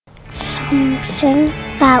sing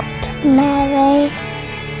about Mary,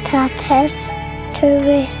 Totus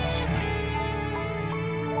Tuus.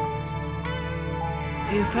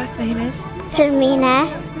 Your first name is?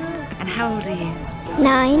 Philomena. And how old are you?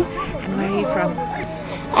 9. And where are you from?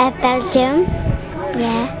 Belgium.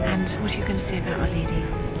 Yeah. And what are you going to say about Our Lady?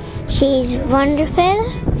 She's wonderful,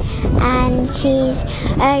 and she's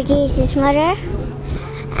our Jesus' mother,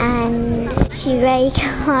 and she's very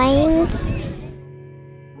kind.